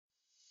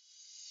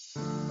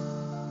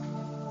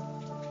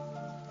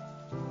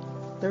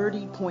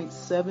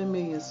30.7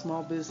 million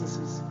small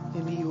businesses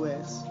in the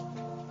U.S.,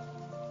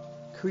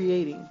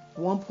 creating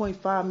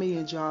 1.5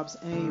 million jobs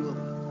annually.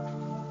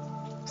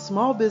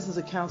 Small business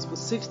accounts for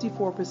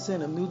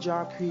 64% of new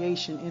job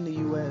creation in the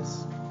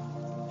U.S.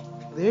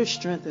 There's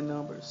strength in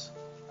numbers.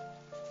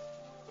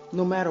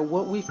 No matter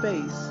what we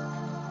face,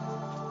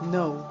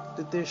 know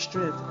that there's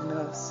strength in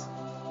us.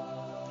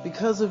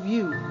 Because of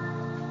you,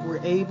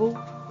 we're able,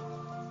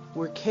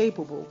 we're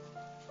capable,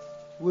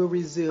 we're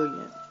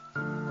resilient,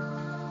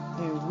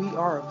 and we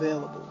are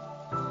available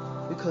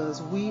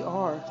because we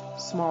are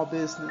small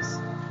business,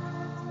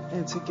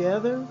 and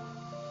together,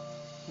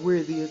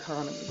 we're the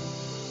economy.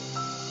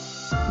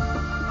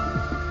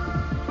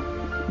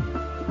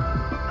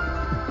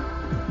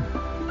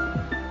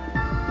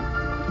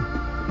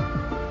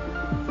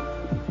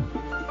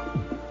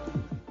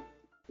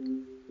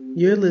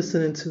 You're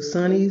listening to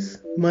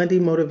Sonny's Monday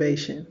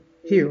Motivation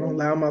here on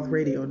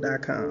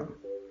loudmouthradio.com.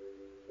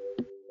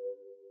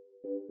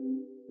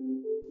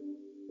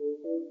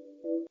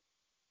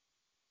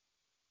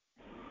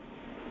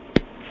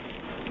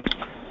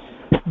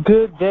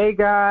 Good day,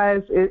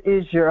 guys. It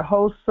is your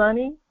host,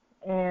 Sonny,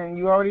 and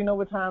you already know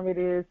what time it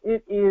is.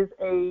 It is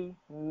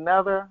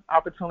another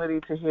opportunity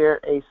to hear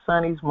a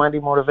Sonny's Monday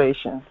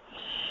Motivation.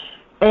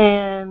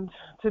 And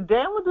today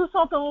I'm going to do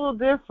something a little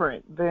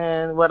different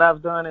than what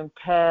I've done in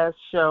past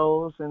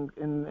shows and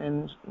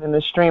in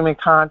the streaming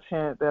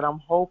content that I'm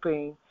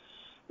hoping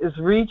is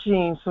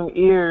reaching some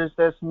ears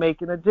that's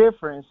making a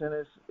difference and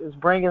is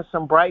bringing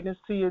some brightness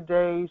to your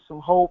day, some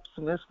hope,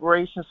 some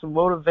inspiration, some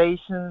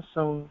motivation,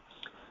 some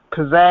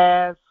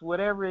pizzazz,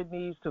 whatever it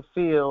needs to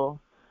feel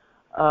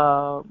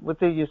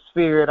within your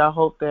spirit. I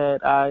hope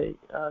that I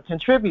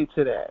contribute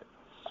to that.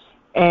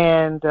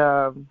 And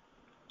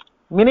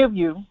many of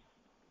you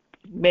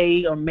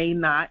may or may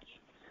not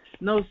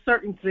know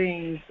certain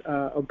things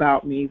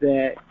about me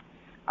that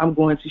I'm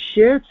going to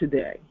share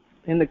today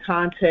in the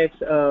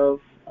context of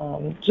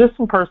just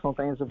some personal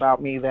things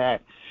about me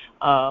that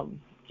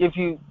if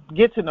you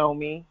get to know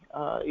me,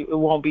 it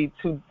won't be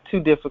too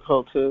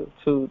difficult to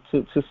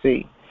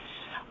see.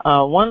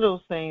 One of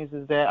those things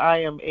is that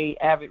I am an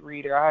avid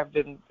reader. I've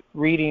been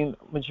reading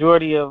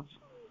majority of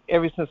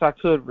ever since I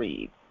could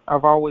read.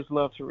 I've always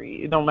loved to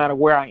read. It don't matter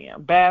where I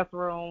am.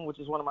 Bathroom, which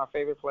is one of my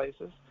favorite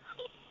places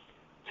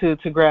to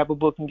grab a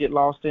book and get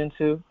lost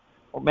into,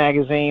 or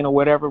magazine or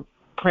whatever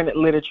printed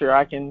literature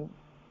I can,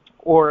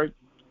 or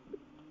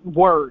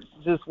words,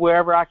 just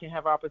wherever I can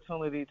have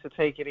opportunity to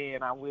take it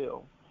in, I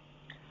will.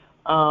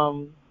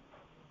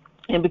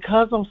 And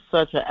because I'm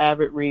such an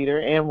avid reader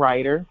and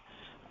writer,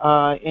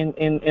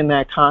 in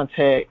that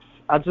context,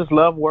 I just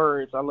love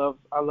words. I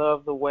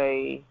love the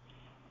way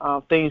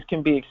things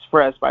can be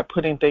expressed by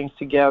putting things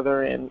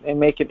together and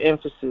making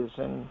emphasis.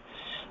 And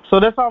so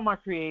that's all my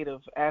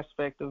creative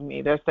aspect of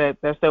me. That's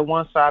that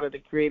one side of the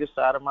creative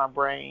side of my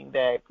brain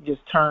that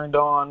gets turned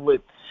on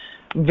with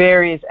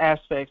various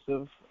aspects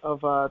of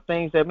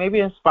things that maybe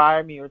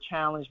inspire me or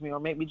challenge me or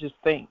make me just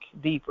think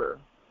deeper.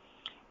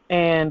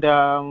 And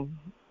I'm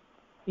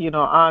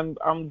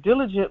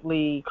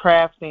diligently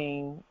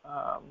crafting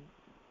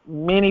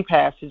many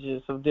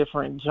passages of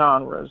different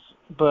genres,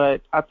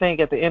 but I think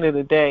at the end of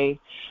the day,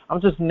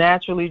 I'm just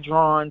naturally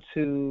drawn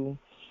to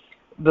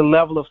the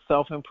level of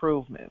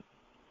self-improvement,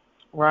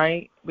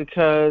 right?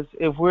 Because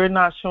if we're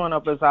not showing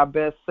up as our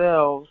best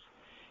selves,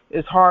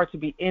 it's hard to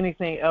be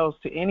anything else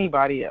to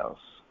anybody else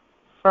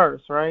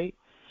first, right?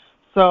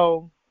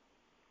 So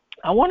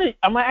I'm going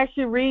to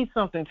actually read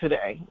something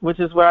today, which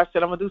is what I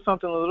said I'm going to do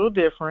something a little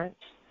different.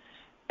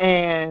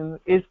 And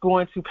it's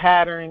going to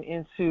pattern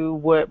into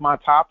what my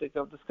topic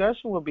of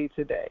discussion will be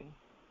today.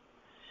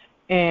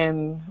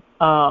 And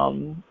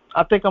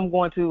I think I'm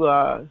going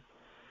to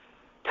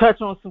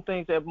touch on some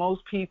things that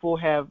most people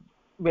have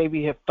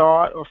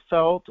thought or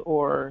felt,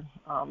 or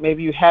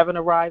maybe you haven't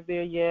arrived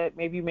there yet.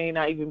 Maybe you may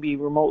not even be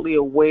remotely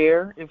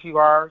aware if you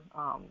are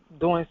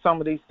doing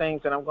some of these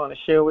things that I'm going to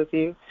share with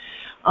you.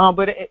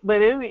 But at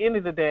the end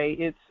of the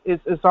day,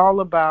 it's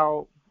all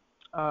about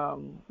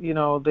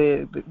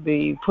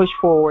the push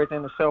forward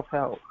and the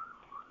self-help.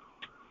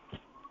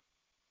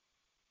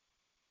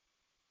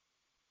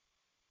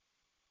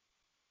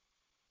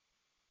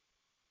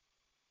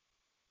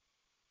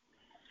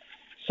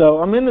 So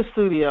I'm in the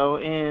studio,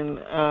 and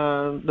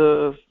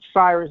the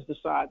sirens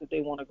decide that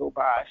they want to go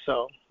by.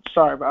 So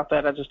sorry about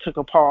that. I just took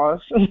a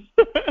pause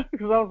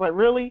because I was like,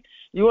 really?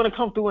 You want to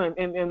come through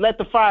and let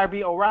the fire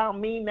be around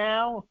me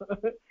now?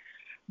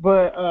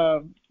 But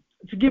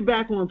to get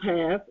back on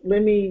path,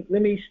 let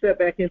me step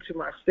back into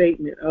my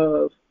statement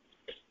of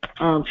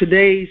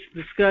today's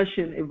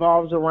discussion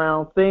evolves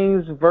around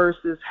things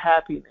versus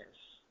happiness.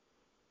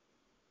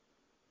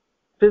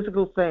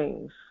 Physical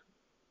things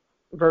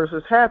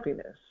versus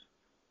happiness.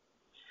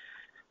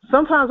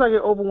 Sometimes I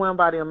get overwhelmed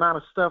by the amount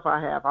of stuff I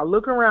have. I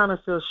look around and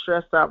feel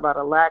stressed out by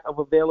the lack of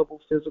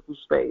available physical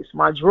space.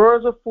 My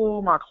drawers are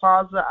full, my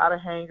closet are out of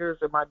hangers,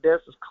 and my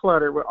desk is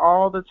cluttered with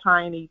all the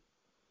tiny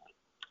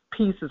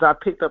pieces I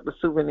picked up as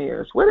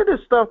souvenirs. Where did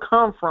this stuff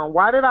come from?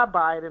 Why did I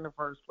buy it in the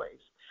first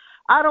place?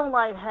 I don't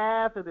like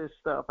half of this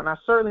stuff, and I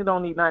certainly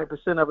don't need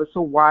 90% of it,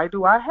 so why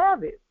do I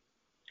have it?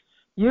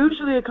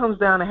 Usually it comes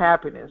down to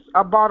happiness.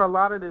 I bought a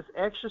lot of this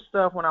extra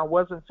stuff when I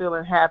wasn't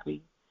feeling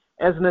happy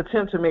as an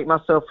attempt to make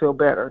myself feel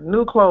better.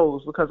 New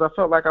clothes because I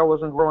felt like I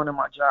wasn't growing in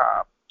my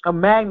job. A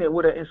magnet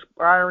with an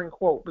inspiring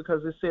quote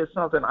because it said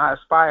something I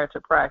aspire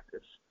to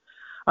practice.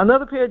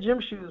 Another pair of gym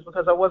shoes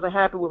because I wasn't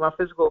happy with my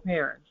physical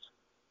appearance.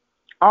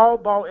 All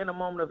bought in a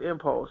moment of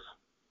impulse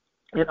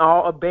and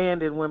all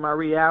abandoned when my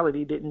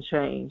reality didn't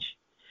change.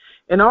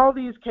 In all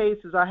these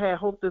cases, I had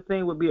hoped the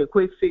thing would be a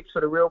quick fix for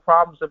the real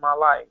problems in my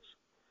life.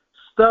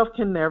 Stuff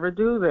can never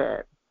do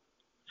that.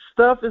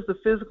 Stuff is the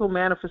physical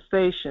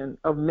manifestation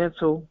of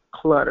mental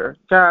clutter.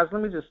 Guys,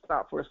 let me just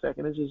stop for a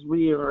second and just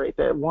reiterate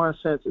that one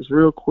sentence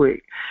real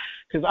quick.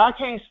 Because I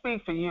can't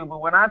speak for you, but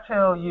when I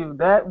tell you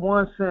that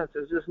one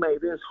sentence just made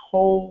this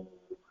whole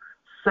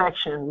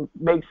section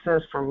make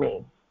sense for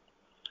me.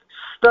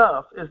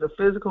 Stuff is the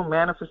physical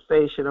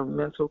manifestation of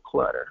mental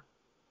clutter.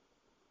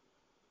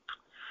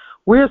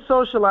 We're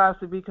socialized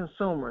to be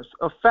consumers,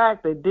 a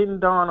fact that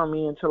didn't dawn on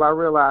me until I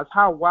realized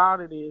how wild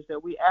it is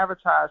that we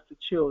advertise to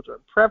children,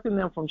 prepping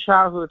them from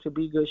childhood to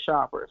be good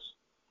shoppers.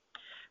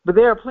 But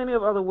there are plenty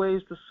of other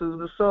ways to soothe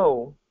the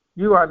soul.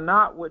 You are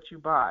not what you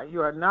buy. You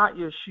are not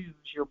your shoes,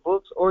 your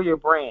books, or your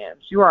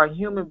brands. You are a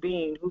human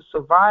being whose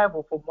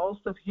survival for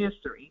most of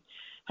history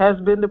has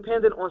been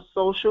dependent on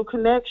social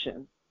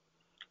connection.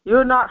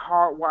 You're not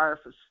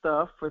hardwired for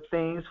stuff, for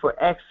things, for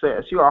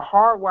excess. You are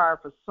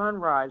hardwired for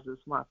sunrises,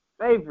 my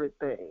favorite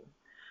thing.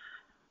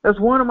 That's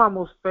one of my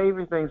most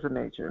favorite things in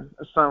nature,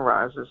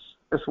 sunrises,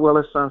 as well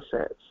as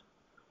sunsets.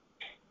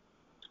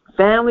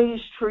 Families,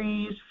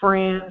 trees,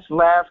 friends,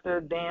 laughter,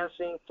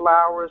 dancing,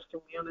 flowers,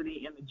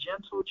 community, and the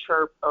gentle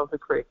chirp of the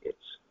crickets.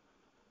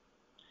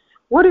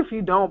 What if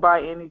you don't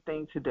buy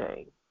anything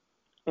today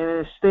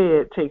and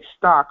instead take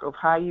stock of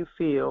how you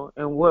feel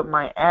and what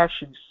might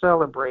actually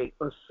celebrate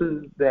or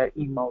soothe that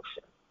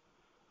emotion?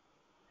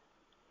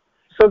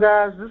 So,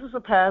 guys, this is a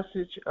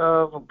passage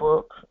of a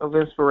book of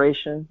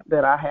inspiration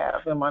that I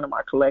have in one of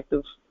my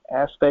collective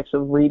aspects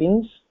of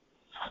readings,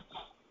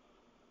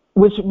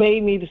 which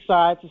made me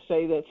decide to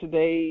say that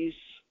today's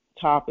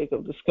topic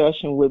of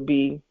discussion would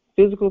be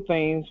physical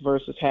things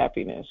versus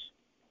happiness.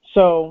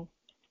 So,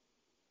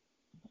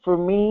 for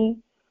me,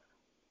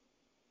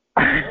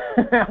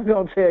 I'm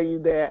going to tell you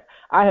that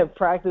I have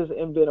practiced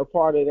and been a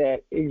part of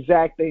that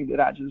exact thing that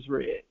I just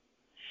read.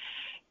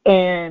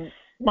 And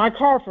my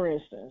car, for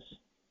instance,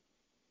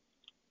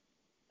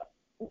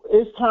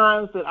 it's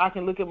times that I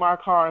can look at my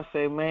car and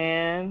say,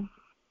 man,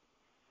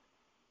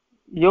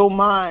 your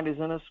mind is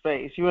in a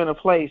space. You're in a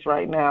place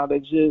right now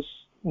that just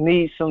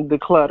needs some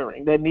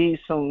decluttering, that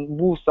needs some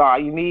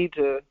woosah. You need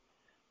to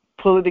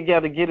pull it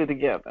together, get it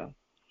together.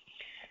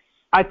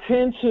 I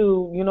tend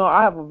to,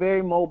 I have a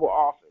very mobile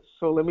office.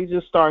 So let me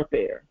just start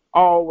there.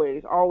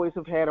 Always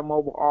have had a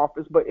mobile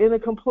office. But in the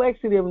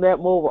complexity of that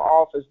mobile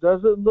office,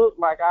 does it look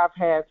like I've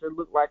had to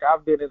look like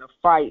I've been in a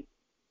fight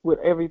with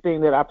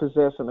everything that I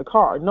possess in the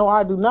car? No,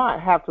 I do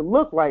not have to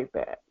look like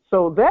that.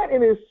 So that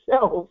in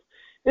itself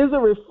is a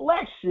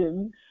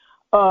reflection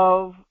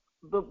of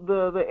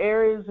the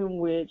areas in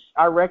which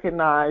I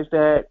recognize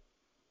that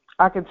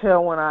I can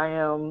tell when I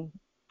am,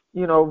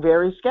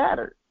 very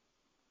scattered,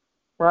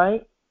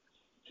 right?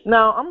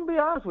 Now, I'm going to be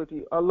honest with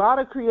you. A lot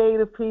of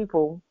creative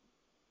people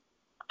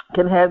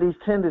can have these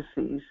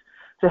tendencies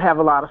to have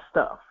a lot of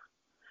stuff,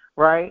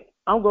 right?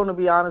 I'm going to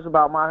be honest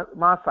about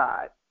my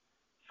side.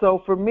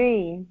 So for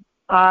me,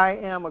 I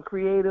am a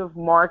creative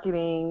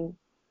marketing,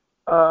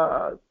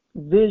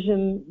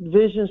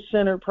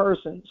 vision-centered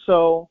person.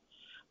 So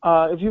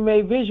if you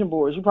made vision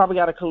boards, you probably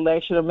got a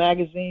collection of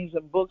magazines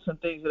and books and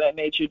things of that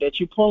nature that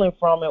you're pulling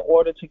from in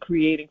order to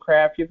create and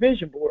craft your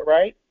vision board,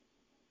 right?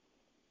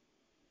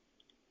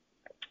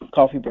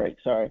 Coffee break,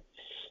 sorry.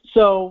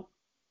 So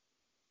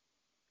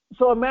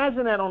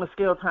imagine that on a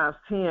scale times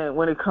 10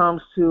 when it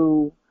comes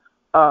to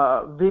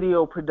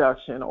video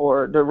production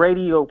or the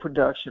radio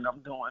production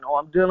I'm doing, or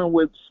I'm dealing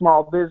with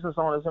small business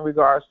owners in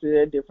regards to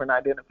their different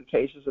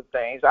identifications of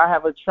things. I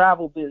have a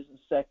travel business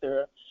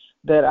sector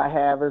that I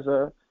have as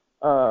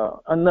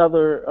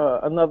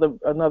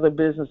another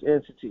business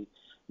entity.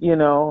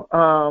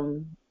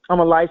 I'm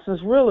a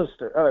licensed real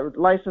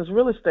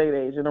estate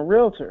agent, a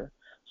realtor.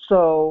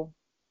 So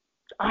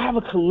I have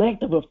a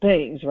collective of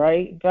things,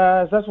 right,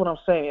 guys? That's what I'm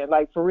saying.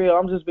 Like, for real,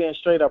 I'm just being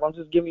straight up. I'm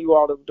just giving you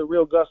all the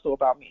real gusto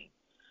about me.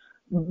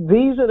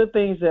 These are the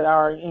things that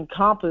are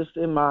encompassed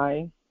in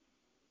my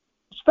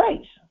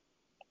space,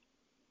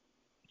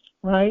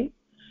 right?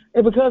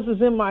 And because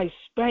it's in my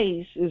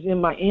space, it's in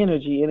my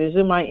energy, and it's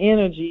in my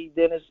energy,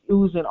 then it's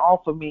oozing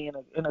off of me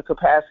in a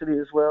capacity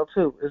as well,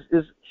 too.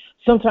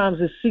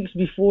 Sometimes it seeks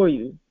before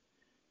you,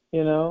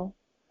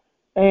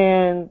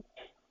 And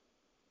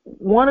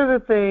one of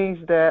the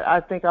things that I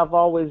think I've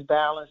always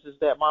balanced is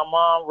that my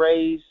mom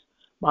raised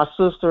my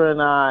sister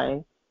and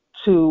I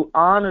to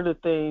honor the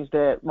things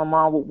that my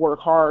mom would work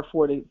hard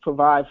for to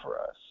provide for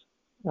us,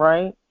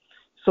 right?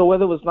 So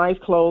whether it was nice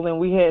clothing,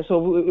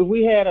 if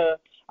we had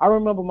I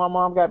remember my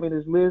mom got me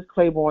this Liz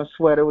Claiborne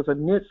sweater. It was a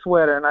knit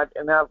sweater, and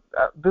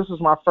this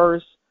was my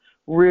first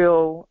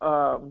real.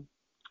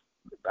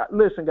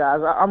 Listen,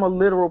 guys, I'm a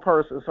literal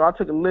person, so I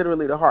took it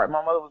literally to heart.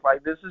 My mother was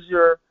like, "This is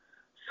your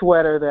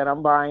sweater that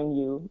I'm buying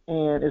you,"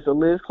 and it's a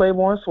Liz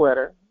Claiborne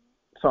sweater.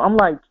 So I'm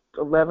like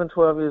 11,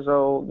 12 years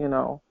old,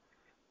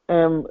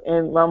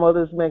 and my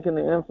mother's making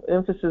the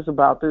emphasis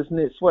about this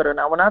knit sweater.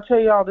 Now, when I tell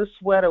y'all this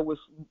sweater was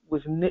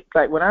knit,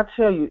 like when I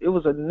tell you it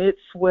was a knit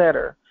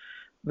sweater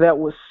that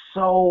was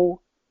so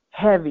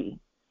heavy.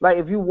 Like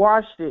if you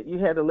washed it, you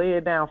had to lay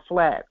it down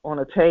flat on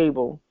a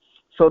table.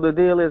 So the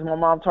deal is my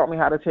mom taught me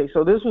how to take.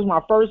 So this was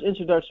my first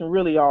introduction,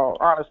 really, all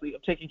honestly,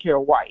 of taking care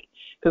of white.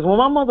 Because when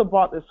my mother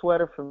bought this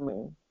sweater for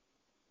me,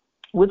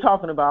 we're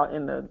talking about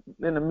in the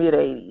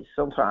mid-'80s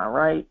sometime,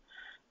 right?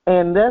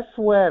 And that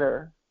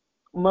sweater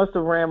must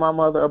have ran my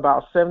mother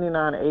about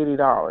 $79 to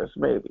 $80,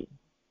 maybe.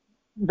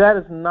 That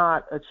is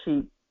not a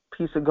cheap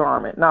piece of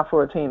garment, not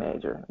for a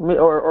teenager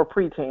or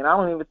preteen. I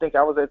don't even think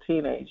I was at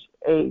teenage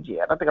age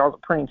yet. I think I was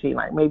a preteen,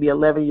 like maybe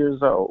 11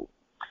 years old.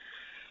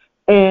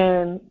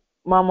 And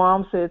my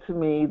mom said to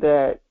me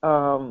that,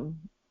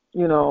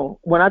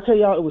 when I tell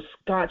y'all it was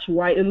Scotch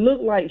white, it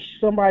looked like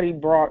somebody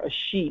brought a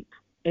sheep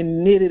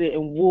and knitted it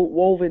and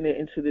woven it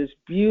into this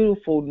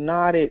beautiful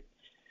knit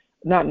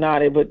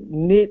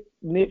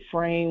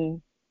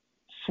frame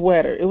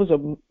sweater. It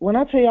was when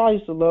I tell y'all I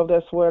used to love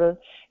that sweater,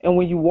 and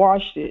when you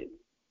washed it,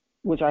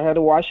 which I had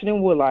to wash it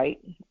in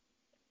Woodlight.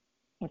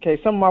 Okay,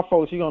 some of my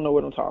folks, you're going to know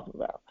what I'm talking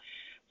about.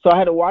 So I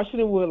had to wash it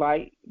in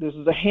Woodlight. This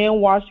was a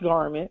hand-washed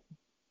garment,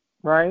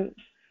 right?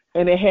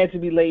 And it had to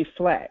be laid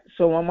flat.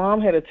 So my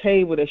mom had a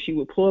table that she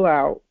would pull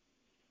out,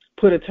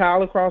 put a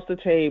towel across the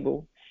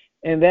table,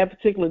 and that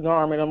particular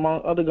garment,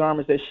 among other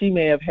garments that she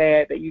may have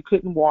had that you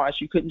couldn't wash,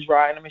 you couldn't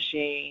dry in the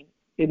machine,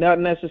 it not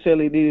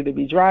necessarily needed to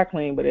be dry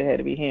cleaned, but it had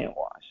to be hand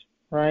washed,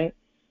 right?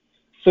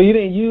 So you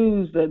didn't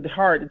use the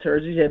hard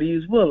detergent, you had to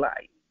use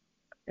Woodlight.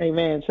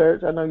 Amen,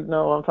 church. I know you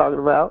know what I'm talking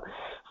about.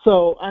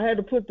 So I had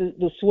to put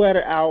the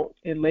sweater out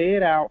and lay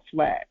it out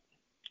flat.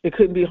 It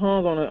couldn't be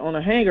hung on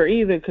a hanger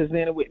either, because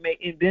then it would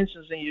make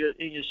indentions in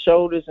your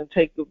shoulders and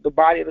take the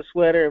body of the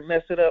sweater and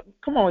mess it up.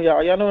 Come on,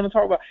 y'all. Y'all know what I'm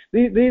talking about.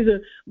 These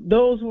are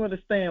those who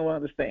understand will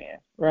understand,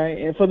 right?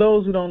 And for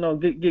those who don't know,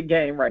 get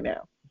game right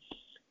now.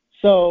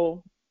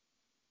 So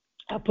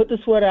I put the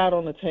sweater out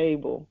on the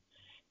table,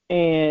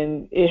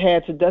 and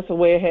that's the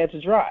way it had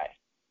to dry.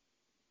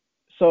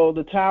 So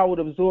the towel would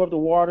absorb the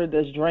water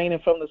that's draining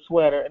from the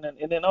sweater, and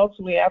then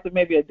ultimately, after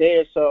maybe a day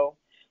or so,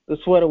 the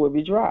sweater would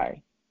be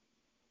dry.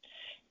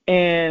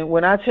 And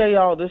when I tell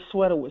y'all this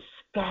sweater was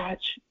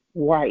Scotch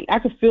white, I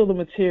could feel the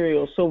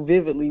material so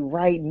vividly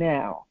right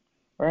now,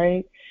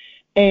 right?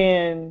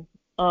 And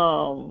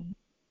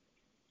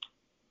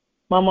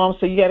my mom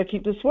said, you got to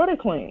keep the sweater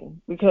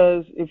clean,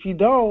 because if you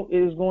don't, it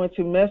is going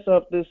to mess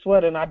up this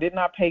sweater. And I did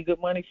not pay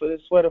good money for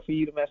this sweater for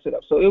you to mess it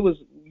up. So it was,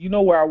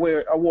 where I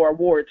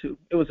wore it to.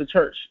 It was a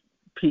church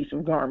piece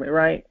of garment,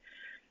 right?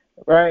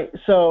 Right.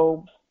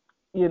 So,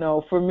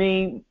 for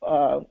me,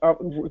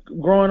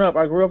 growing up,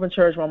 I grew up in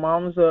church. My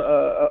mom was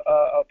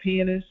a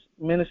pianist,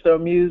 minister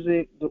of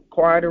music,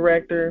 choir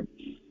director,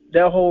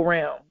 that whole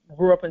realm.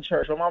 Grew up in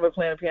church. My mom been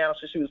playing the piano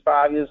since she was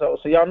 5 years old.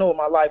 So y'all know what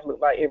my life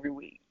looked like every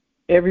week.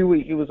 Every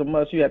week it was a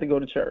must. You had to go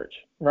to church,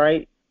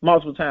 right?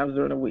 Multiple times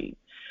during the week.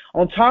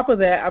 On top of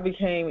that, I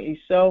became a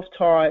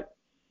self-taught,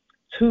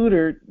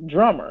 tutored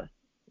drummer.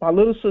 My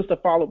little sister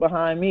followed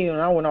behind me, and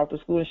I went off to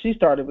school, and she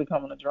started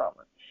becoming a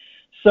drummer.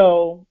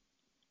 So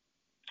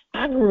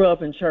I grew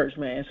up in church,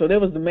 man. So there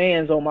was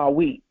demands on my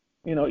week.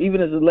 Even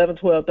as an 11,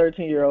 12,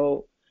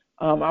 13-year-old,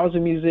 I was a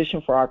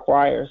musician for our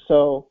choir.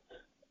 So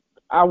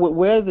I would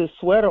wear this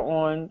sweater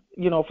on,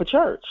 for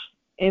church.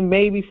 And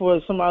maybe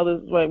for some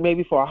others, like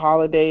maybe for a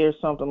holiday or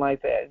something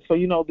like that. So,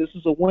 this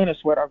is a winter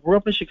sweater. I grew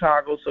up in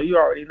Chicago, so you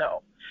already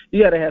know.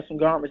 You got to have some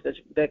garments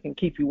that can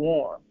keep you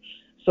warm.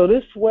 So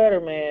this sweater,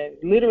 man,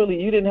 literally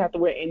you didn't have to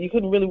wear, and you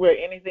couldn't really wear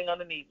anything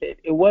underneath it.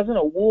 It wasn't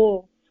a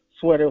wool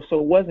sweater, so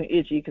it wasn't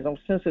itchy, because I'm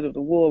sensitive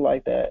to wool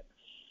like that.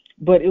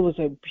 But it was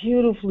a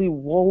beautifully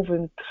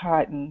woven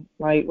cotton.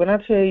 Like, when I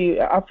tell you,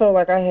 I felt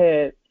like I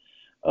had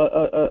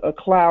a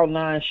Cloud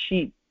 9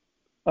 sheet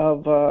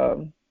of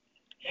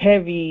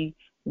heavy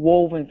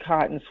woven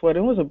cotton sweater.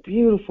 It was a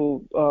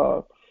beautiful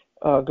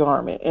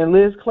garment. And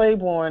Liz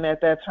Claiborne at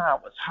that time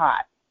was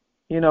hot.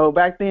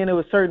 Back then there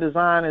were certain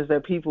designers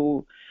that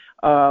people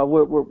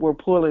were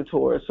pulling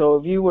towards. So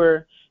if you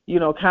were,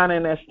 kind of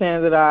in that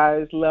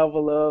standardized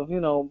level of,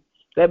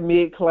 that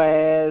mid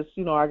class,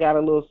 I got a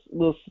little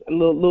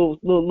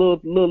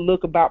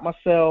look about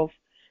myself.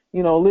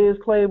 Liz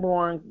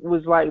Claiborne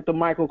was like the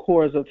Michael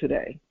Kors of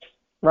today,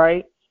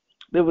 right?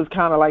 It was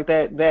kind of like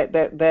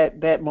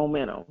that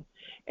momentum.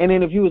 And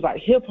then if you was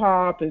like hip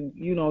hop and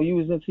you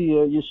was into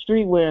your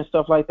streetwear and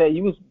stuff like that,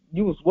 you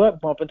was what,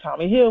 bumping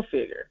Tommy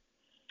Hilfiger.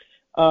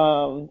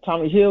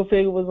 Tommy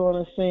Hilfiger was on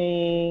the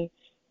scene.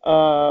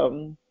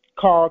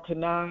 Carl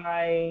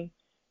Kanai,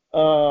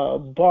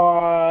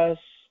 Boss,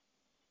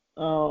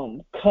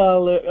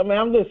 Color. I mean,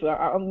 I'm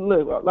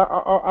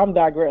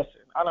digressing.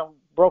 I don't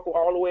broke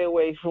all the way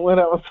away from what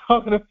I was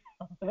talking about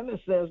in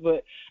a sense,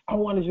 but I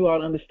wanted you all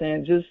to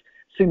understand just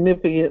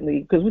significantly,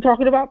 because we're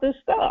talking about this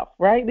stuff,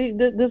 right?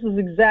 This is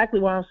exactly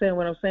why I'm saying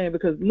what I'm saying,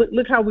 because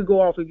look how we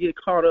go off and get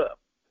caught up,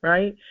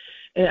 right?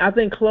 And I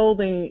think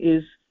clothing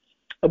is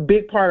a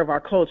big part of our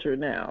culture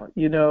now.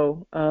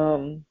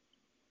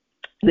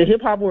 The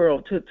hip-hop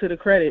world, to the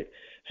credit,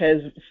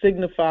 has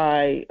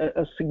signified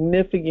a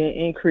significant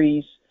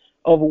increase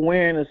of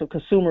awareness of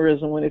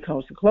consumerism when it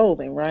comes to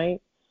clothing,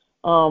 right?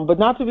 But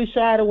not to be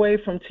shied away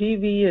from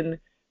TV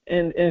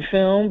and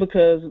film,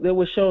 because there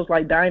were shows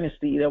like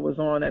Dynasty that was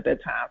on at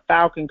that time,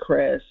 Falcon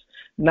Crest,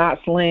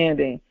 Knots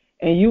Landing,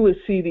 and you would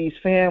see these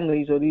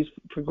families or these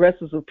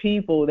progressives of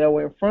people that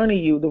were in front of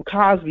you, the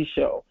Cosby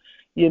Show,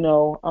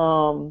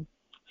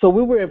 So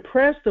we were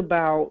impressed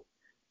about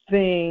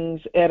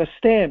things at a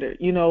standard,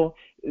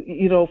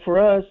 for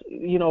us,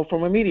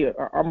 from I'm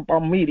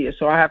media,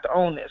 so I have to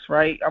own this,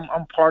 right?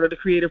 I'm part of the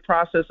creative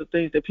process of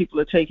things that people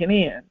are taking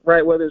in,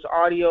 right? Whether it's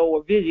audio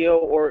or video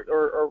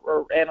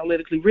or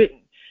analytically written.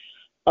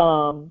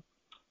 So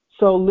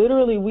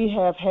literally we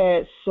have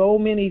had so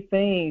many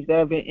things that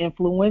have been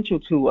influential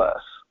to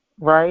us,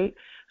 right?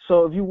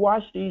 So if you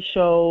watch these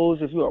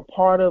shows, if you're a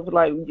part of,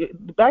 like,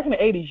 back in the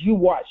 80s, you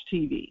watched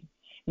TV.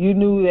 You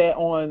knew that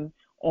on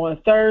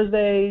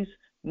Thursdays,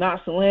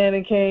 Knots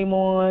Landing came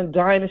on,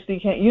 Dynasty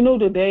came. You knew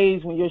the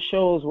days when your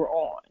shows were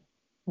on,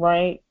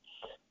 right?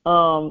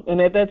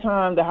 And at that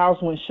time, the house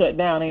went shut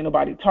down. Ain't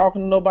nobody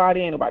talking to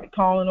nobody. Ain't nobody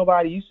calling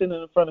nobody. You sitting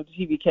in front of the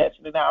TV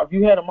catching it. Now, if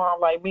you had a mom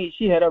like me,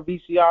 she had her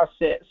VCR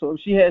set. So if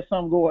she had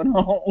something going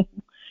on,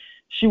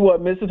 she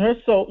wasn't missing her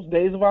soaps.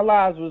 Days of Our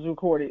Lives was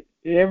recorded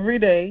every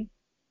day,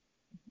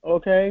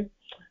 okay?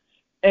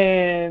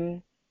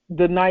 And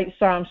the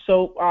nighttime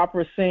soap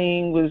opera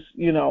scene was,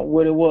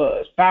 what it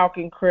was.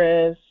 Falcon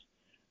Crest,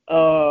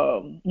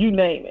 you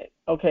name it,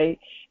 okay?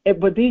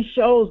 But these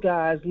shows,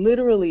 guys,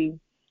 literally,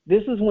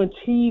 this is when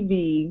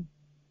TV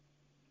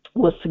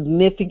was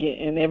significant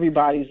in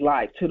everybody's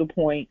life, to the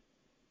point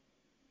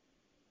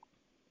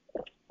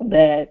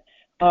that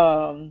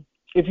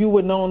if you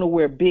were known to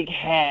wear big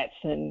hats,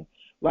 and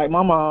like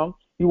my mom,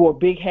 you wore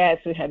big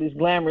hats and had this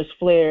glamorous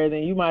flair,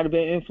 then you might have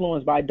been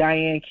influenced by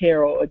Diane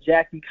Carroll or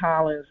Jackie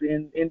Collins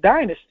in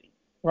Dynasty,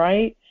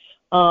 right?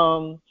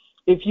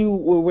 If you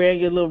were wearing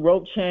your little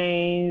rope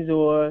chains,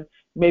 or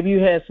maybe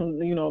you had some,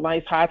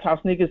 nice high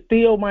top sneakers,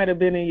 Theo might have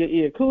been in your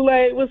ear.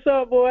 Kool-Aid, what's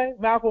up, boy?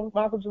 Malcolm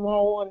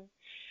Jamal Warner.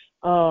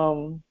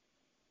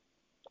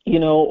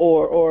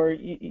 Or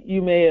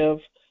you may have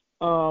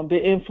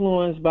been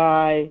influenced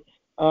by,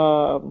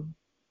 Martin,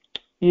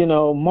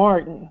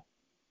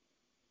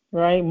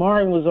 right?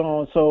 Martin was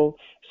on, so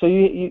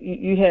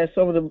you had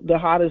some of the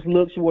hottest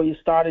looks. You wore your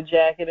starter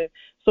jacket, and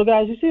so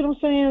guys, you see what I'm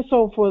saying?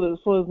 So for as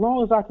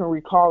long as I can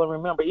recall and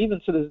remember, even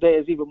to this day,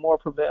 it's even more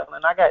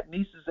prevalent. I got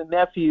nieces and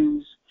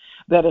nephews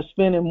that are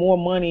spending more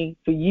money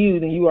for you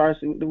than you are,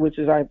 which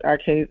is I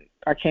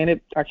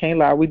can't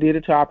lie. We did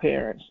it to our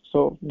parents,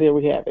 so there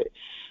we have it.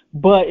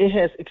 But it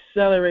has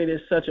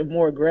accelerated such a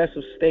more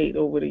aggressive state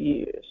over the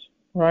years,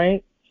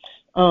 right?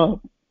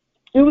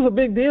 It was a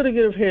big deal to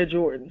get a pair of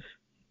Jordans.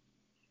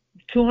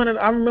 $200.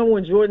 I remember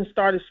when Jordan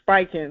started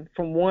spiking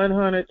from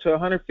 $100 to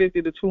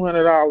 $150 to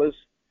 $200.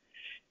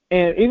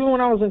 And even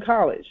when I was in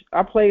college,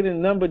 I played in a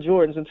number of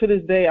Jordans. And to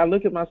this day, I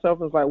look at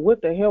myself and was like,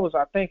 what the hell was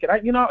I thinking?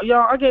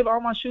 Y'all, I gave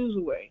all my shoes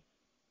away.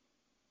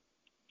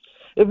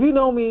 If you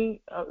know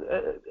me,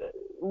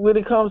 when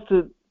it comes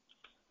to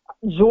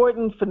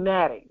Jordan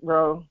fanatic,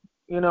 bro,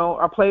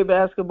 I played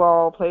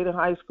basketball, played in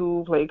high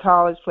school, played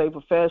college, played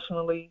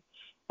professionally.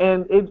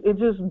 And it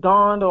just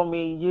dawned on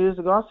me years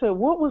ago. I said,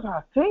 what was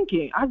I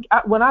thinking?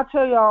 When I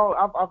tell y'all,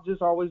 I've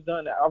just always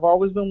done that. I've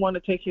always been one to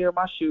take care of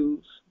my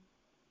shoes.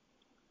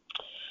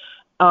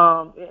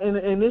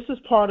 And this is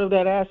part of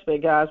that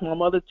aspect, guys. My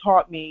mother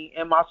taught me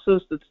and my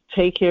sister to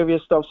take care of your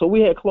stuff. So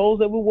we had clothes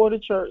that we wore to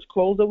church,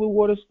 clothes that we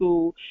wore to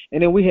school,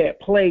 and then we had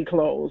play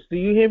clothes. Do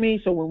you hear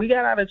me? So when we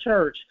got out of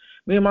church,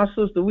 me and my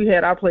sister, we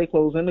had our play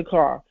clothes in the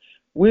car.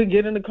 We'd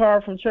get in the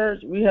car from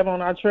church. We have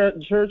on our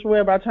church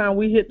wear. By the time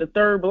we hit the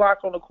third block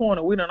on the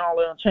corner, we done all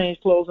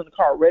change clothes in the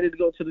car, ready to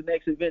go to the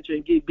next adventure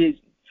and get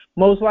busy.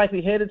 Most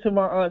likely headed to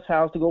my aunt's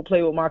house to go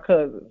play with my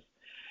cousins,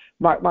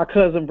 my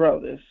cousin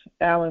brothers,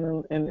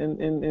 Alan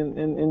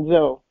and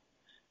Joe,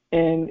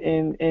 and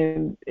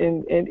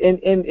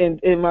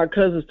my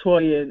cousins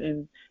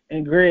Toya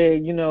and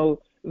Greg.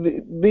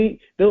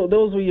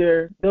 Those were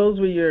your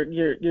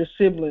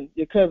siblings,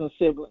 your cousin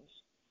siblings.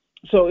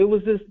 So it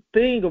was this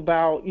thing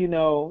about, you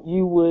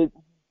would,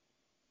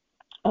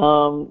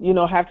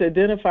 have to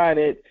identify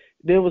that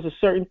there was a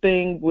certain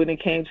thing when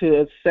it came to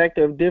a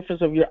sector of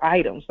difference of your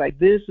items. Like,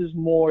 this is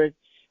more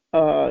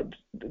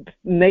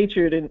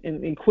natured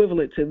and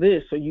equivalent to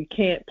this. So you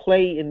can't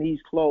play in these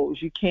clothes.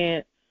 You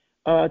can't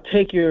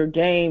take your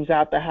games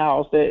out the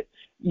house that,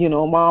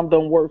 mom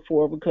don't work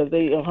for because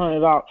they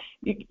 $100.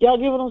 Y'all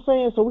get what I'm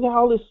saying? So we got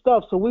all this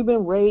stuff. So we've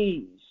been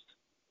raised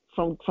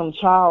from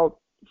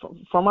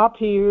from our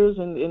peers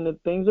and the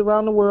things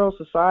around the world.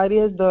 Society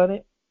has done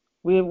it.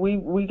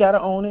 We got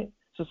to own it.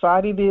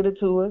 Society did it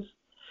to us.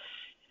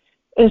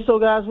 And so,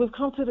 guys, we've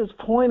come to this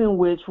point in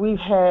which we've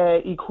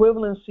had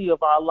equivalency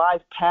of our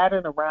life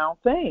pattern around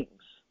things.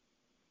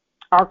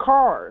 Our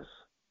cars,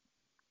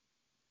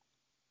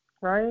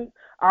 right?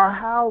 Our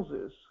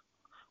houses.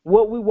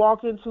 What we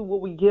walk into,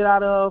 what we get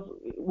out of,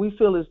 we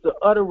feel is the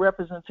utter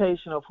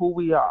representation of who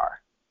we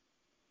are.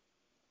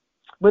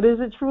 But is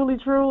it truly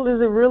true?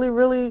 Is it really,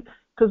 really?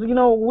 Because,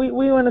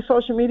 we're in the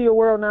social media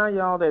world now,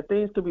 y'all, that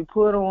things could be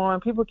put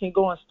on. People can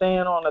go and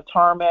stand on a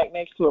tarmac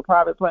next to a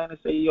private plane and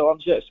say, yo, I'm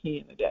jet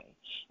skiing today.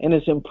 And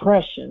it's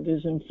impression,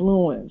 it's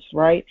influence,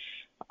 right?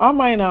 I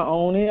might not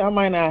own it. I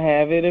might not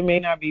have it. It may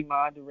not be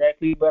mine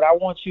directly, but I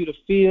want you to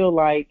feel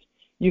like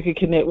you can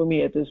connect with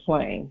me at this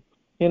plane.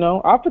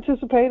 I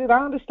participated.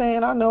 I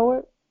understand. I know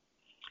it.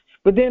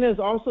 But then there's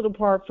also the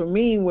part for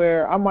me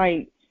where I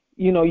might,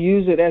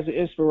 use it as an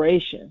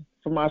inspiration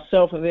for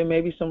myself and then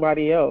maybe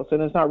somebody else.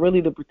 And it's not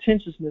really the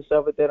pretentiousness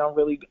of it that I'm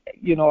really,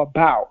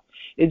 about.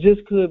 It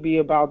just could be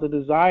about the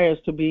desires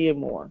to be in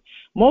more.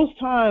 Most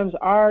times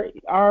our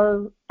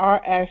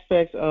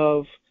aspects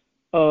of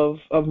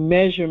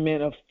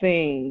measurement of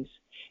things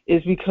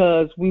is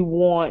because we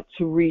want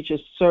to reach a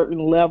certain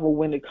level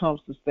when it comes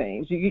to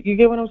things. You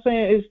get what I'm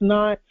saying? It's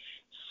not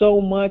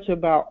so much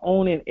about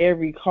owning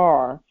every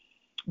car,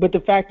 but the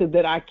fact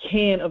that I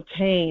can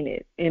obtain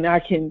it and I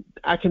can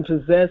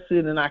possess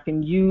it and I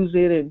can use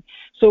it. And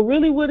so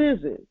really, what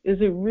is it?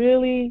 Is it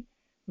really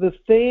the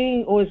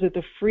thing, or is it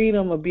the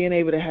freedom of being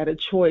able to have a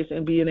choice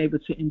and being able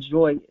to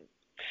enjoy it?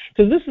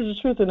 Because this is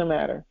the truth of the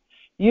matter.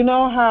 You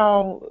know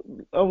how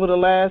over the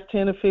last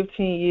 10 to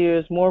 15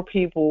 years, more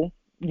people,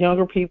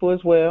 younger people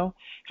as well,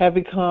 have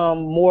become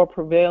more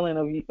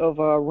prevalent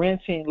of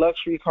renting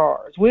luxury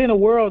cars. We're in a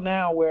world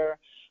now where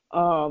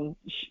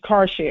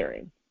car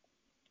sharing.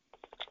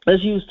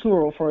 Let's use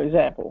Turo, for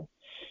example.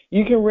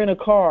 You can rent a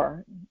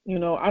car. I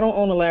don't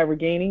own a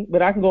Lamborghini,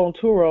 but I can go on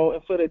Turo,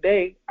 and for the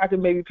day, I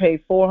can maybe pay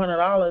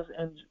 $400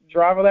 and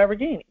drive a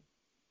Lamborghini.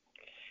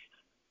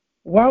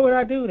 Why would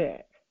I do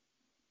that?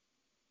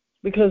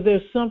 Because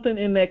there's something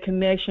in that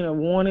connection of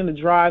wanting to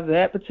drive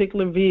that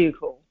particular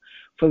vehicle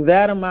for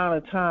that amount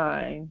of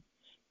time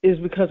is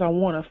because I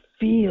want to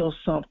feel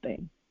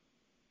something.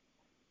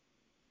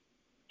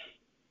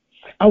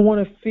 I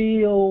want to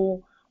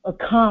feel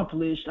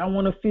accomplished. I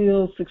want to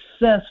feel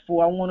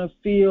successful. I want to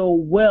feel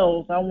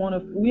wealth. I want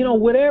to,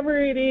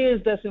 whatever it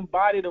is that's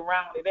embodied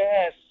around it, it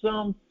has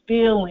some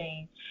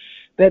feeling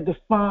that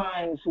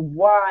defines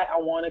why I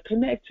want to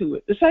connect to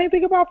it. The same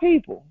thing about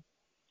people.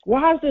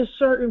 Why is there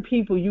certain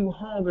people you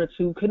hunger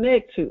to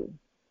connect to?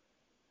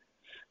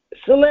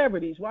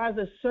 Celebrities. Why is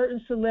there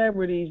certain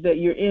celebrities that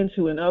you're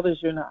into and others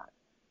you're not?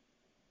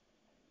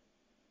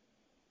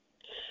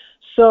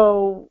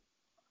 So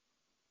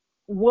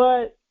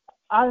what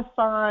I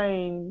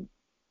find,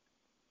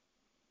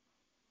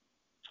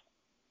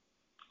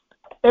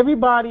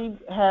 everybody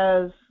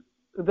has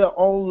their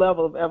own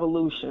level of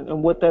evolution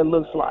and what that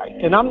looks like.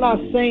 And I'm not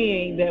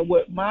saying that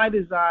what my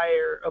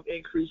desire of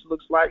increase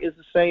looks like is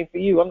the same for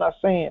you. I'm not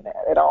saying that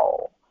at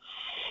all.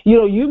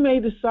 You may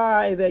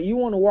decide that you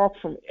want to walk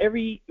from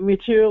every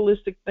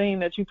materialistic thing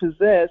that you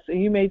possess,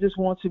 and you may just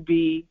want to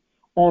be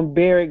on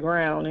buried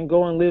ground and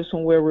go and live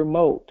somewhere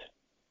remote.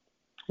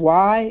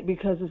 Why?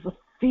 Because it's a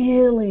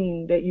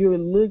feeling that you're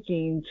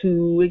looking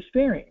to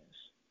experience.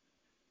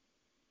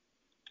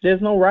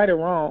 There's no right or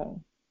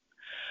wrong.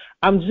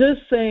 I'm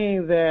just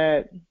saying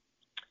that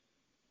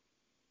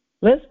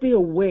let's be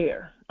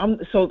aware.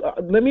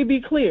 Let me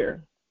be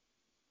clear.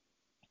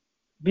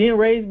 Being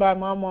raised by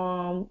my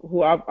mom,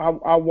 who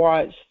I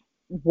watched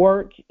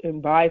work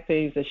and buy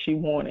things that she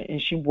wanted,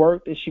 and she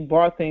worked and she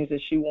bought things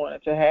that she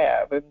wanted to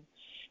have. And,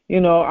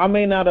 I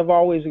may not have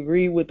always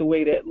agreed with the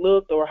way that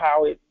looked or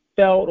how it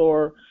felt,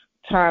 or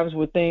times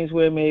with things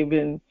where it may have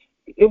been,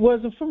 it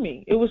wasn't for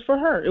me. It was for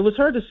her. It was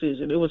her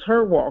decision. It was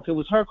her walk. It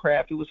was her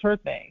craft. It was her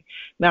thing.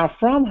 Now,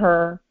 from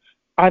her,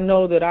 I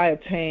know that I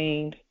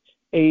obtained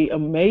an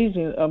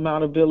amazing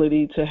amount of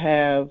ability to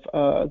have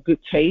good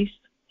taste.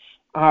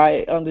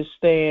 I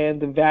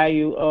understand the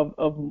value of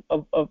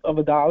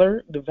a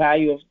dollar, the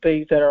value of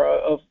things that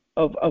are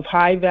of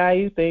high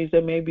value, things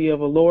that may be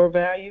of a lower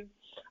value.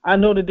 I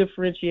know the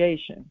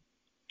differentiation,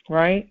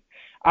 right?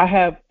 I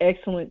have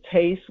excellent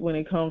taste when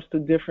it comes to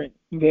different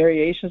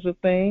variations of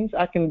things.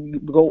 I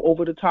can go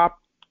over the top,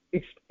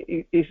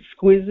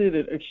 exquisite,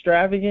 and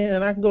extravagant,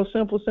 and I can go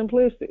simple,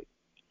 simplistic.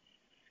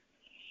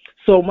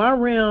 So my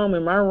realm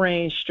and my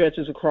range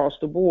stretches across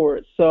the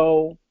board.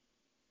 So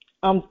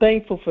I'm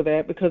thankful for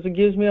that because it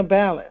gives me a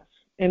balance,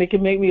 and it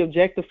can make me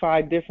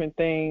objectify different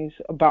things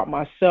about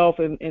myself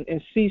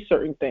and see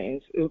certain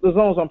things as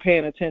long as I'm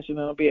paying attention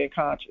and I'm being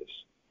conscious.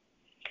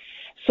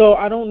 So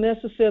I don't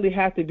necessarily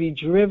have to be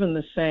driven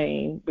the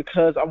same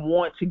because I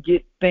want to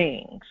get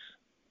things,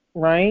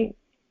 right?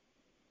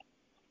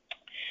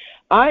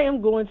 I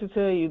am going to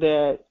tell you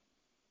that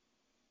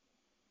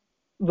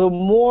the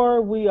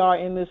more we are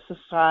in this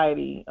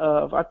society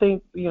of, I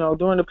think,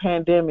 during the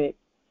pandemic,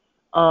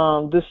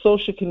 the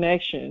social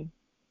connection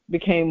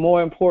became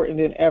more important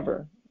than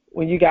ever.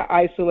 when you got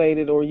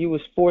isolated or you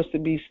was forced to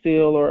be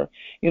still, or,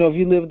 if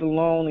you lived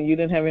alone and you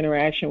didn't have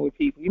interaction with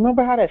people. You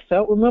remember how that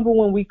felt? Remember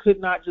when we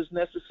could not just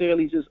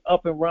necessarily just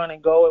up and run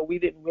and go and we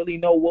didn't really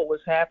know what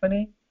was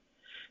happening?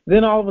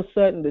 Then all of a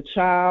sudden the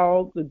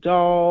child, the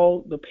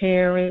dog, the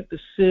parent, the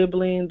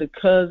sibling, the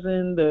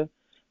cousin, the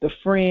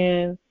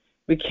friend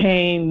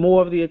became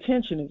more of the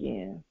attention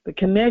again. The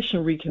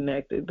connection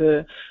reconnected.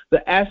 The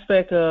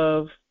aspect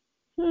of,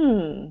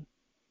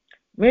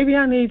 maybe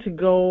I need to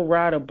go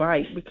ride a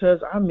bike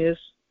because I miss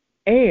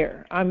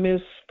air. I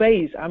miss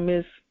space. I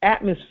miss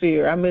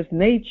atmosphere. I miss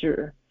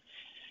nature.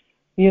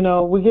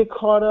 We get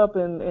caught up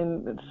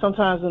in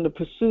sometimes in the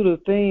pursuit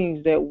of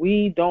things that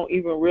we don't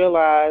even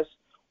realize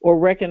or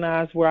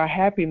recognize where our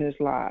happiness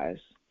lies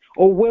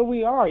or where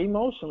we are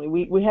emotionally.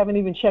 We haven't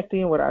even checked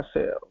in with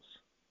ourselves.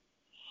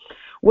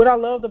 What I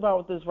loved about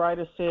what this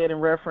writer said in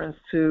reference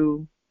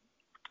to,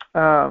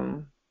 I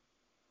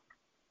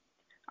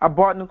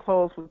bought new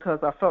clothes because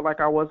I felt like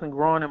I wasn't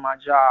growing in my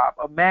job.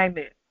 A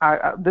magnet,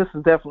 this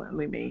is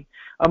definitely me.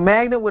 A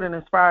magnet with an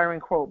inspiring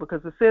quote,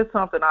 because it says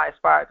something I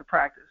aspired to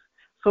practice.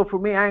 So for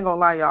me, I ain't gonna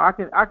lie, y'all.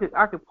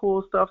 I could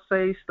pull stuff,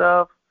 say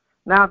stuff.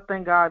 Now,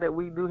 thank God that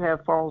we do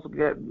have phones.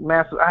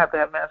 I have to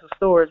have massive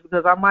storage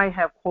because I might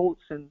have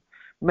quotes and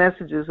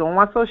messages on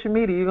my social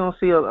media. You're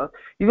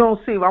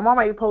gonna see. My mom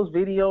might post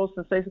videos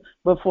and say,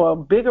 but for a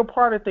bigger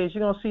part of things,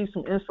 you're gonna see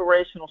some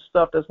inspirational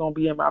stuff that's gonna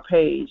be in my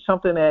page.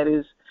 Something that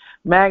is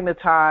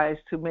magnetized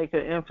to make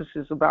an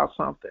emphasis about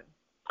something.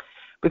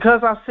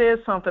 Because I said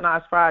something I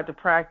aspired to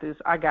practice,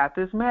 I got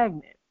this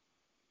magnet.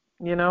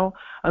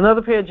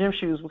 Another pair of gym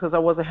shoes because I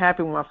wasn't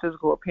happy with my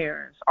physical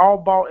appearance. All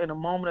bought in a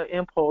moment of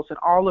impulse and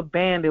all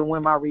abandoned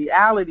when my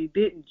reality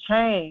didn't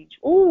change.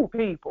 Ooh,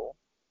 people.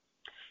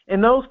 In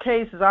those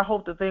cases, I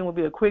hope the thing will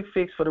be a quick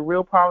fix for the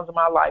real problems of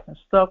my life, and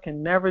stuff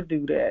can never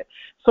do that.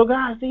 So,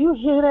 guys, do you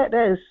hear that?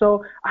 That is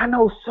so. I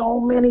know so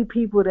many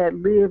people that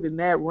live in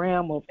that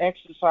realm of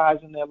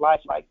exercising their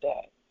life like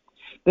that.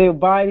 They'll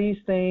buy these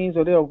things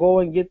or they'll go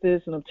and get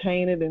this and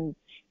obtain it, and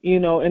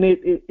and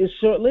it's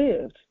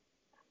short-lived.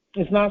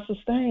 It's not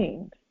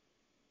sustained.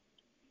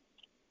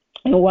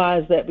 And why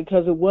is that?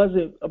 Because it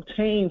wasn't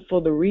obtained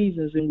for the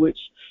reasons in which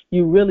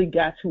you really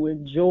got to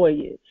enjoy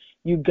it.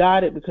 You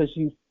got it because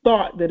you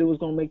thought that it was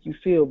going to make you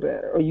feel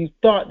better, or you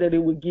thought that it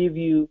would give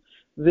you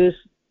this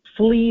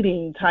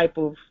fleeting type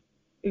of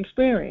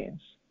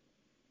experience.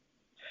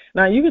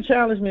 Now, you can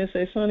challenge me and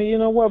say, Sonny, you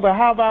know what, but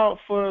how about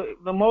for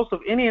the most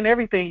of any and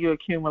everything you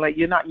accumulate,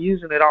 you're not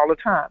using it all the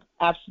time?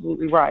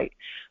 Absolutely right.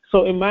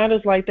 So in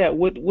matters like that,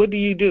 what do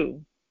you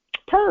do?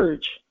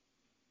 Purge.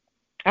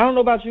 I don't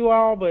know about you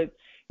all, but,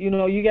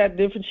 you got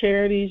different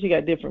charities, you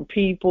got different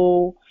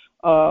people,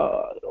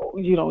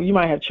 you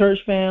might have church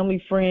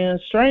family,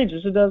 friends,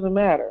 strangers, it doesn't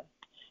matter.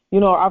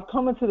 I've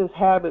come into this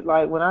habit,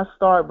 like when I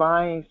start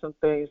buying some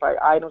things, like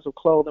items of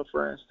clothing,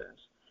 for instance.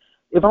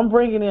 If I'm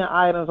bringing in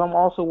items, I'm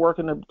also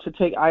working to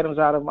take items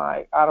out of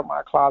my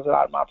closet,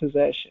 out of my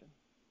possession.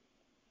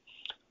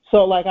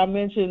 So, like I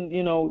mentioned,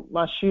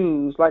 my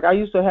shoes. Like I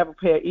used to have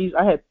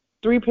I had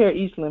 3 pair of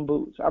Eastland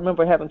boots. I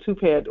remember having 2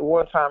 pair at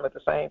one time at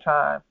the same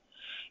time.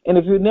 And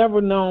if you've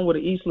never known what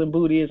an Eastland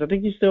boot is, I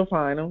think you still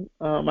find them.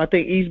 I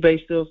think East Bay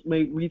still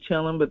may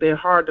retail them, but they're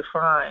hard to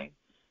find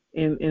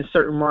in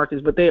certain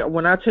markets. But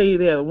when I tell you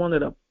they're one of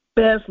the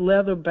best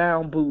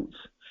leather-bound boots.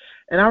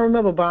 And I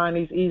remember buying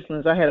these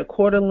Eastlands. I had a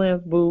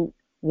quarter-length boot,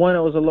 one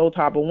that was a low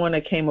top, and one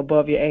that came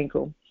above your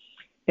ankle.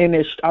 And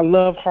I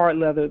love hard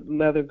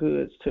leather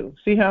goods too.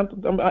 See how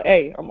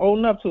I'm old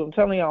enough to. I'm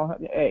telling y'all,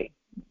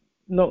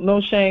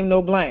 no shame,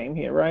 no blame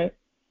here, right?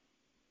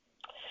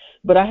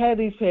 But I had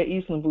these pair of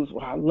Eastland boots.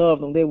 Well, I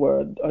loved them. They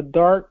were a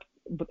dark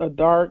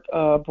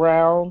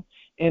brown,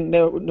 and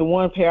the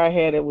one pair I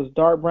had, it was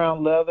dark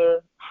brown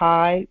leather,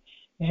 hide.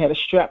 It had a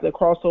strap that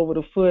crossed over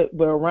the foot,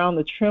 but around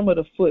the trim of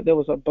the foot, there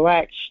was a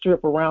black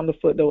strip around the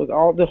foot.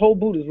 The whole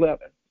boot is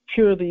leather,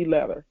 purely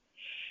leather.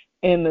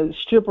 And the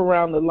strip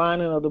around the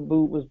lining of the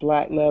boot was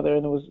black leather,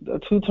 and it was a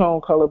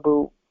 2-tone color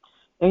boot.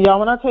 And y'all,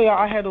 when I tell y'all,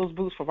 I had those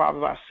boots for probably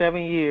about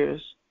 7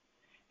 years.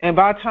 And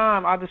by the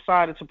time I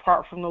decided to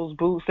part from those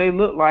boots, they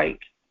looked like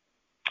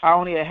I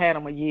only had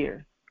them a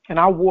year. And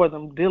I wore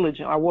them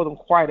diligently. I wore them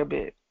quite a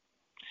bit.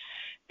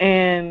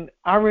 And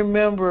I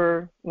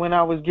remember when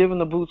I was giving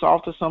the boots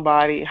off to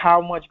somebody,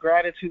 how much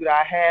gratitude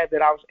I had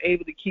that I was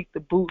able to keep the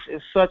boots in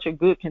such a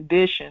good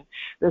condition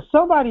that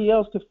somebody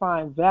else could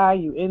find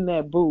value in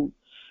that boot.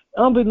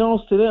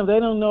 Unbeknownst to them, they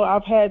don't know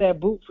I've had that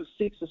boot for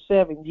 6 or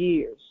 7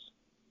 years.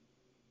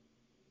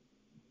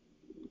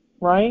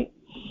 Right?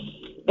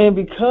 And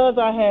because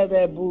I had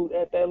that boot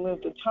at that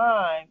length of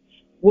time,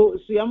 well,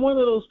 see, I'm one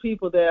of those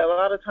people that a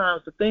lot of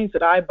times the things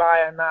that I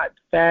buy are not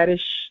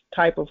faddish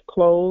type of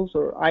clothes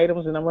or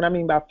items. And what I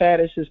mean by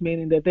faddish is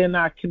meaning that they're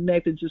not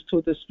connected just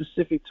to the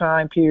specific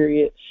time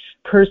period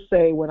per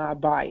se when I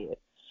buy it.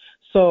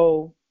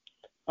 So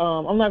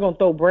I'm not going to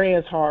throw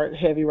brands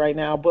heavy right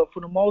now, but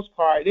for the most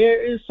part,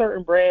 there is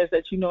certain brands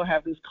that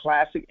have this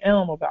classic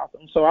elm about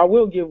them. So I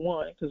will give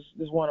one because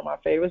it's one of my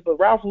favorites. But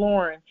Ralph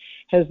Lauren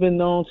has been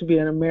known to be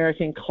an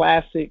American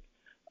classic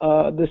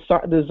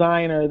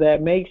designer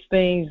that makes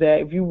things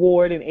that if you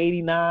wore it in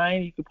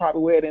 '89, you could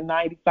probably wear it in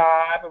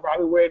 '95 and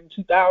probably wear it in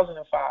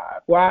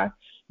 2005. Why?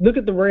 Look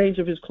at the range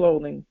of his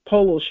clothing.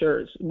 Polo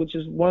shirts, which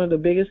is one of the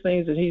biggest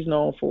things that he's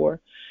known for.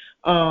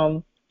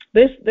 They're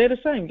the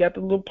same. Got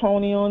the little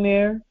pony on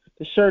there.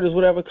 The shirt is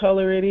whatever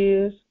color it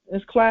is.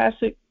 It's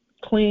classic,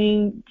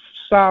 clean,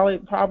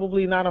 solid,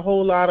 probably not a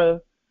whole lot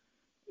of,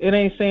 it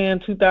ain't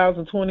saying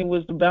 2020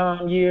 was the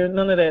bomb year,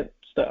 none of that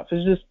stuff.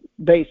 It's just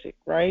basic,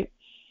 right?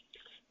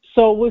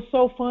 So what's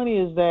so funny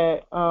is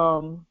that,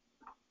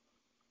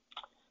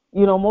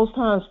 most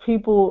times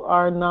people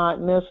are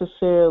not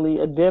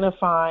necessarily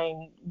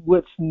identifying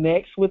what's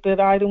next with that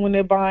item when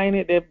they're buying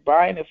it. They're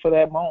buying it for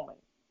that moment,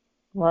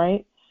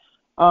 right?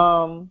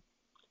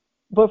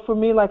 But for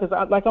me, like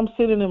I'm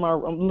sitting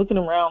I'm looking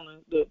around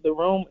the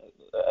room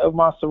of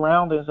my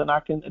surroundings, and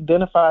I can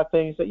identify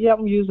things that,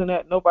 I'm using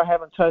that. Nope, I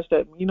haven't touched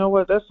that. You know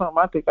what? That's something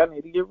I think I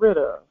need to get rid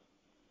of.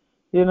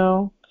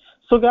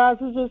 So guys,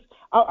 it's just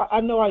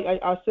I know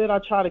I said I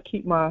try to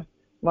keep my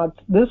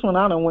this one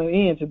I done went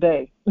in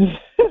today.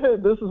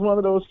 This is one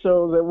of those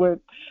shows that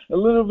went a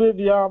little bit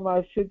beyond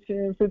my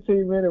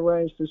 15-minute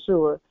range for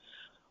sure.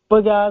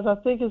 But guys, I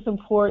think it's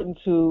important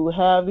to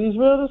have these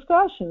real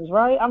discussions,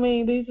 right? I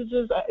mean, these are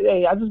just,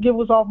 hey, I just give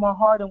what's off my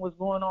heart and what's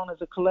going on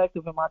as a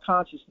collective in my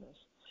consciousness.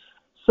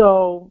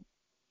 So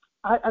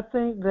I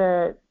think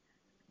that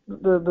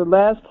the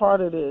last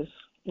part of this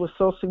was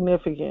so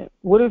significant.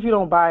 What if you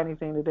don't buy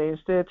anything today?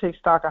 Instead, take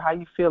stock of how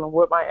you feel and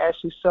what might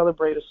actually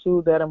celebrate or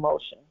soothe that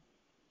emotion.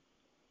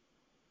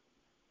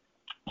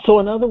 So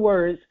in other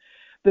words,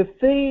 the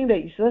thing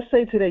that, let's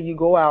say today you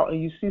go out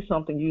and you see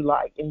something you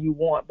like and you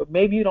want, but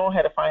maybe you don't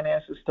have the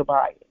finances to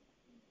buy it,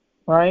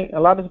 right? A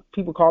lot of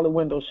people call it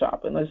window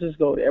shopping. Let's just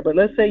go there. But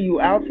let's say you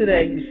out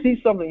today, you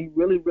see something you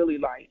really, really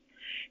like,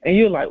 and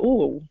you're like,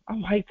 ooh, I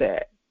like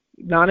that.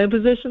 Not in a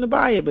position to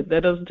buy it, but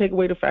that doesn't take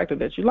away the fact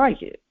that you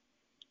like it.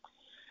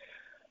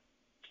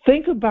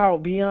 Think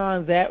about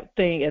beyond that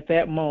thing at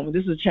that moment.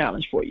 This is a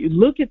challenge for you.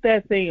 Look at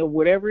that thing or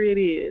whatever it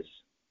is,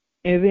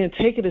 and then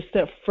take it a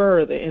step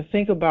further and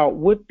think about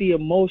what the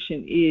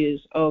emotion is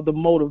of the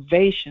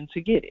motivation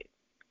to get it.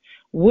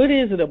 What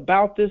is it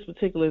about this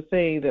particular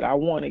thing that I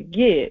want to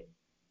get?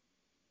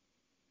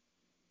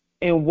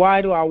 And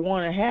why do I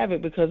want to have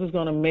it? Because it's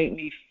going to make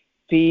me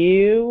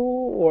feel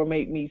or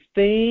make me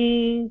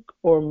think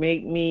or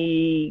make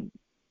me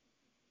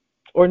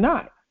or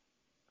not.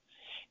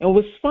 And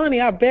what's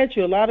funny, I bet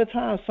you a lot of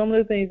times some of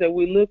the things that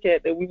we look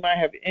at that we might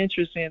have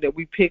interest in that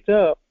we pick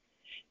up,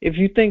 if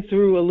you think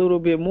through a little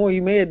bit more,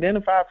 you may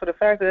identify for the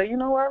fact that,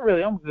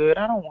 I'm good.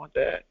 I don't want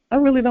that. I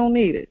really don't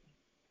need it.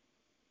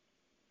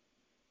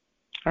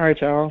 All right,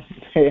 y'all.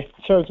 Hey,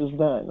 church is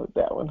done with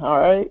that one. All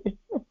right,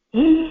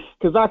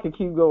 because I could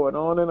keep going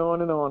on and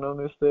on and on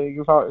this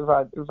thing if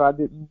I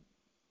didn't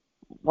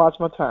watch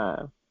my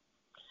time.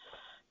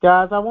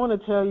 Guys, I want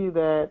to tell you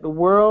that the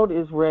world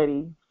is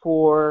ready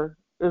for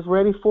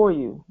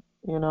you.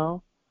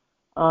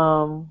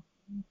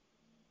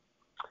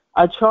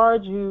 I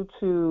charge you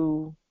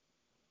to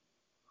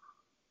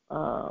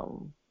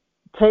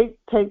take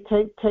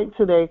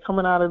today,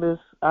 coming out of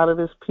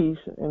this piece,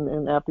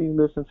 and after you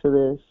listen to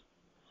this,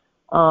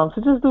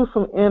 to just do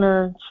some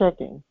inner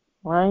checking,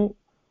 right?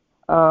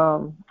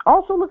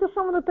 Also look at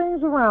some of the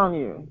things around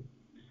you,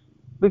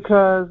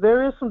 because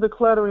there is some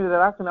decluttering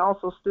that I can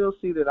also still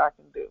see that I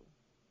can do.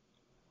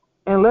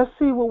 And let's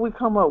see what we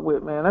come up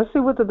with, man. Let's see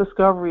what the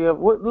discovery of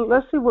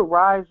let's see what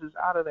rises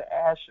out of the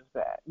ash of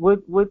that.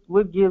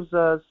 What gives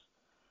us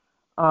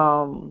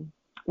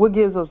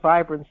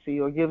vibrancy,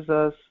 or gives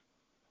us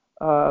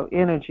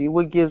energy?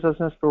 What gives us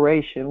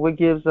inspiration? What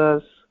gives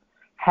us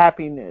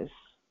happiness,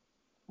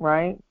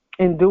 right?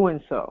 In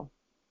doing so,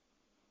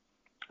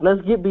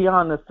 let's get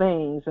beyond the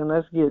things and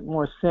let's get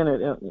more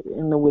centered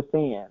in the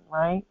within,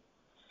 right?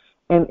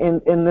 And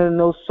then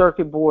those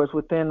circuit boards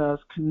within us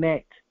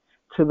connect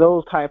to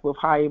those type of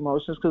high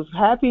emotions, because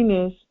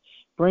happiness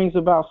brings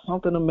about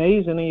something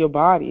amazing in your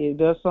body. It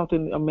does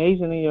something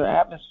amazing in your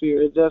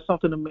atmosphere. It does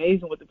something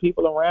amazing with the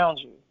people around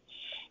you.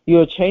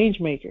 You're a change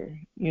maker.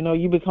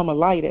 You become a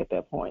light at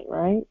that point,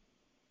 right?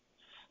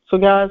 So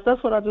guys,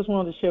 that's what I just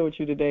wanted to share with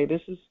you today.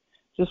 This is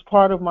just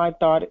part of my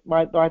thought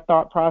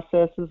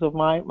processes of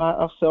my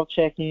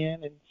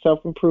self-check-in and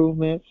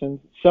self-improvements and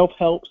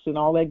self-helps and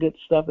all that good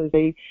stuff, as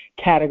they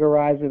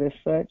categorize it as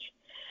such.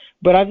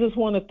 But I just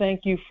want to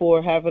thank you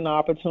for having the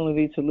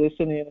opportunity to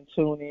listen in and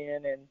tune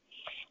in. And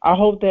I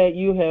hope that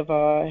you have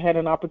had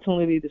an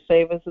opportunity to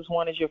save us as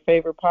one as your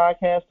favorite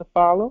podcast to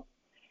follow.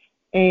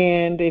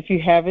 And if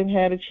you haven't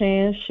had a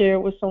chance, share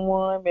it with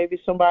someone.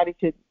 Maybe somebody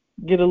could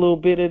get a little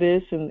bit of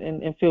this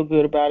and feel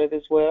good about it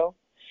as well.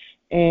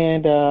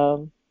 And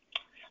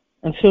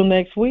until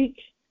next week,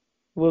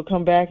 we'll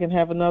come back and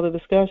have another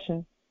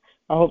discussion.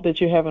 I hope that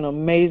you have an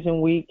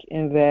amazing week,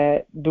 and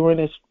that during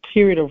this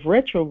period of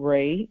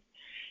retrograde,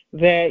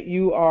 that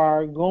you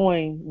are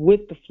going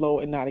with the flow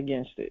and not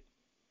against it.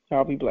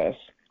 Y'all be blessed.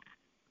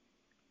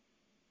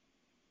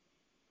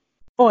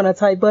 On a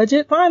tight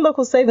budget? Find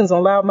local savings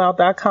on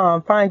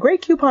loudmouth.com. Find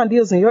great coupon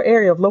deals in your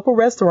area of local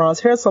restaurants,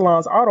 hair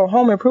salons, auto,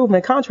 home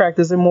improvement,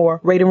 contractors, and more.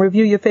 Rate and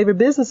review your favorite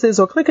businesses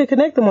or click and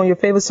connect them on your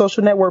favorite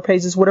social network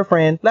pages with a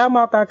friend.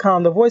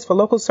 Loudmouth.com, the voice for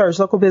local search,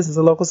 local business,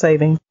 and local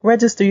savings.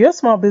 Register your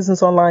small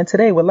business online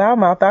today with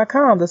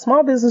loudmouth.com, the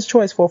small business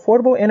choice for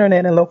affordable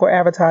internet and local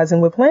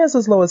advertising with plans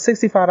as low as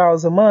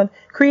 $65 a month.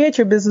 Create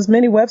your business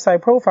mini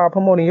website profile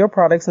promoting your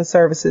products and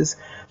services.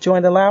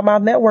 Join the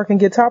Loudmouth Network and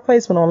get top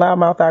placement on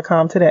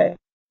loudmouth.com today.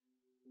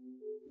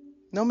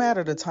 No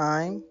matter the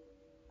time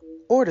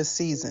or the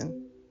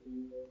season,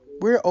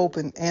 we're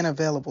open and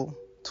available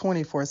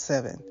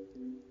 24/7.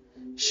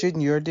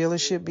 Shouldn't your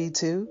dealership be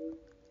too?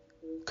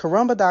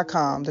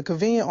 Carumba.com, the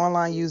convenient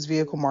online used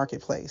vehicle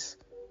marketplace.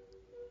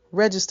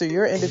 Register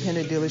your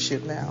independent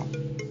dealership now.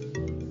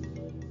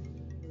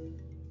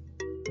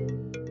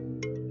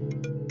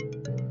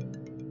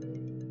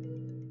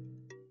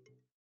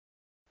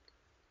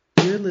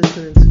 You're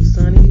listening to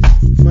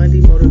Sonny's Monday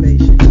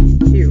Motivation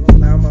here on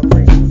Loud My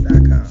Brain.